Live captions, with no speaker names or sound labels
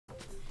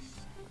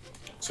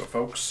So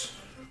folks,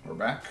 we're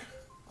back.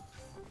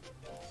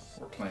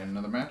 We're playing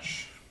another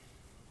match.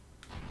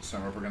 This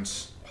time we're up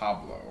against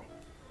Pablo.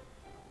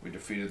 We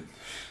defeated...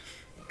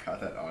 God,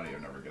 that audio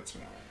never gets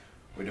me.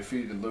 We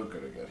defeated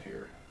Luca to get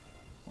here.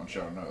 I want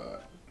y'all to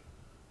know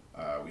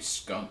that. We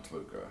skunked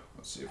Luca.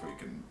 Let's see if we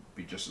can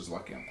be just as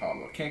lucky on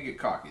Pablo. Can't get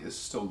cocky. This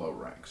is still low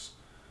ranks.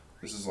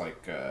 This is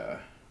like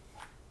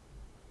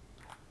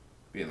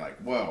being like,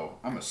 whoa,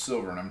 I'm a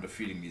silver and I'm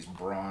defeating these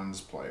bronze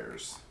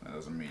players. That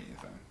doesn't mean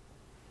anything.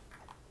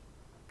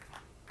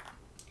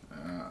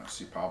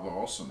 See, Pablo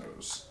also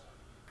knows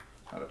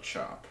how to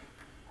chop.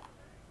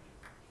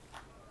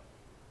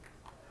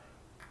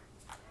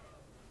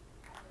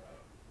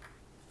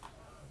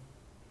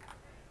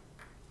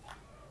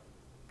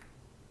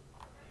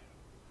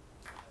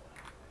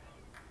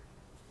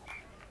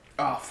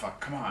 Oh, fuck,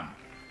 come on.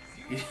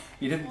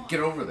 He didn't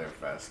get over there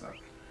fast enough.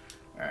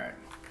 Alright.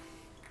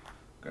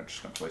 I'm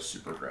just gonna play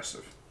super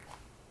aggressive.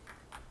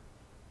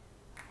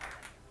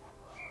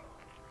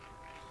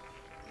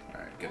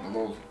 Alright, getting a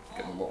little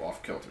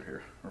off kilter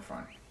here. We're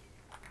fine.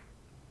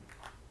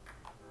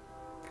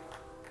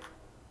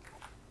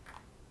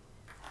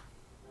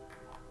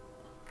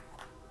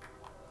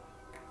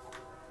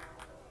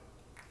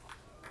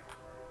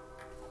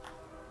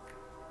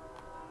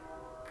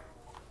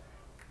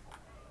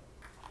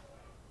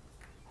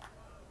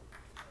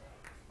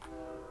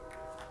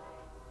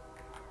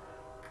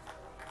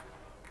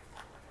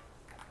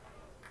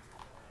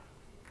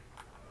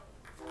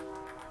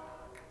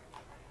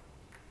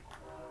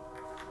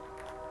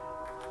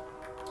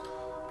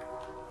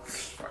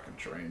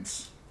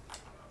 Trains.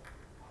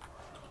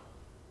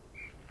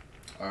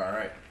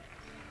 Alright.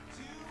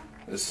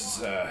 This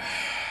is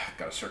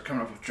gotta start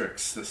coming up with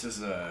tricks. This is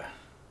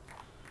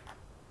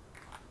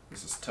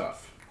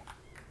tough.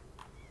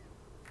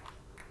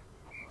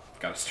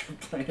 Gotta start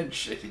playing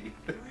shitty.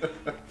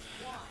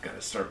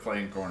 Gotta start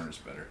playing corners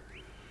better.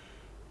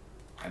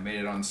 I made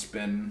it on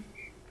spin.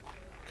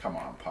 Come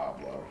on,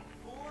 Pablo.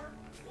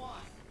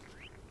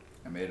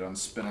 I made it on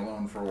spin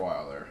alone for a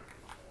while there.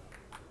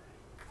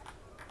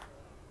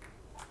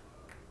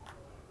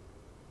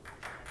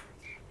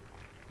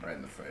 Right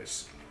in the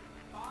face.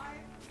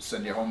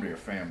 Send you home to your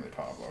family,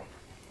 Pablo.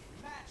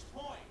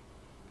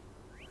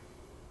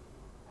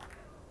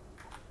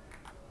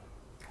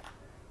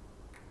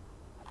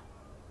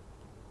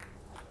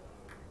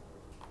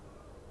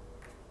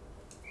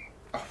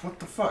 Oh, what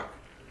the fuck?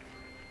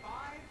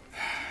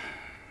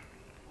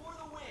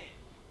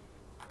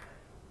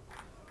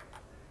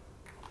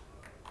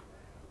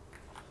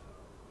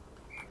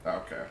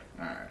 Okay,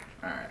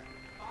 alright.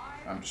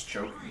 I'm just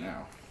choking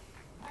now.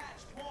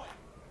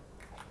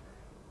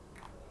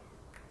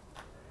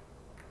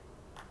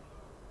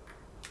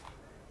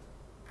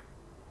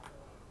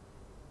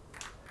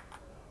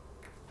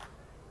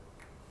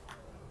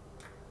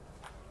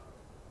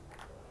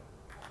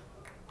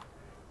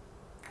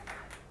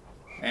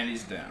 And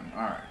he's down.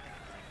 Alright.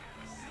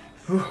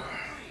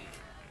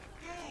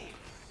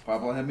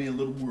 Pablo had me a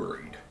little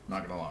worried.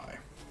 Not gonna lie.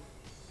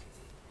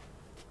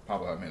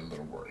 Pablo had me a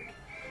little worried.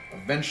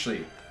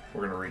 Eventually,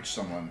 we're gonna reach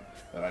someone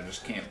that I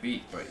just can't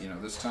beat. But, you know,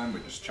 this time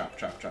we just chop,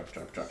 chop, chop,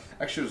 chop, chop.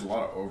 Actually, it was a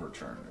lot of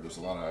overturn. It was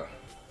a lot of...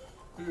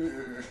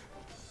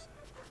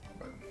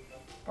 But,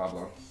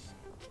 Pablo.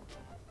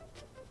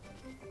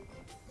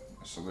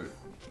 A salute.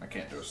 I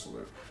can't do a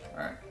salute.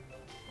 Alright.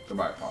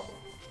 Goodbye, Pablo.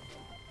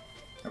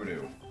 How we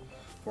do?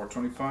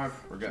 425,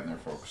 we're getting there,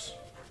 folks.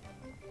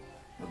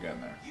 We're getting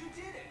there. You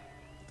did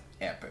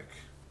it. Epic.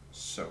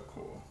 So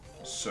cool.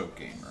 So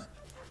gamer.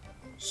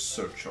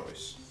 So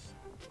choice.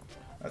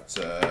 That's,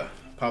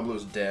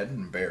 Pablo's dead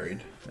and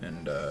buried,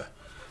 and,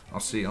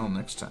 I'll see y'all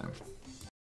next time.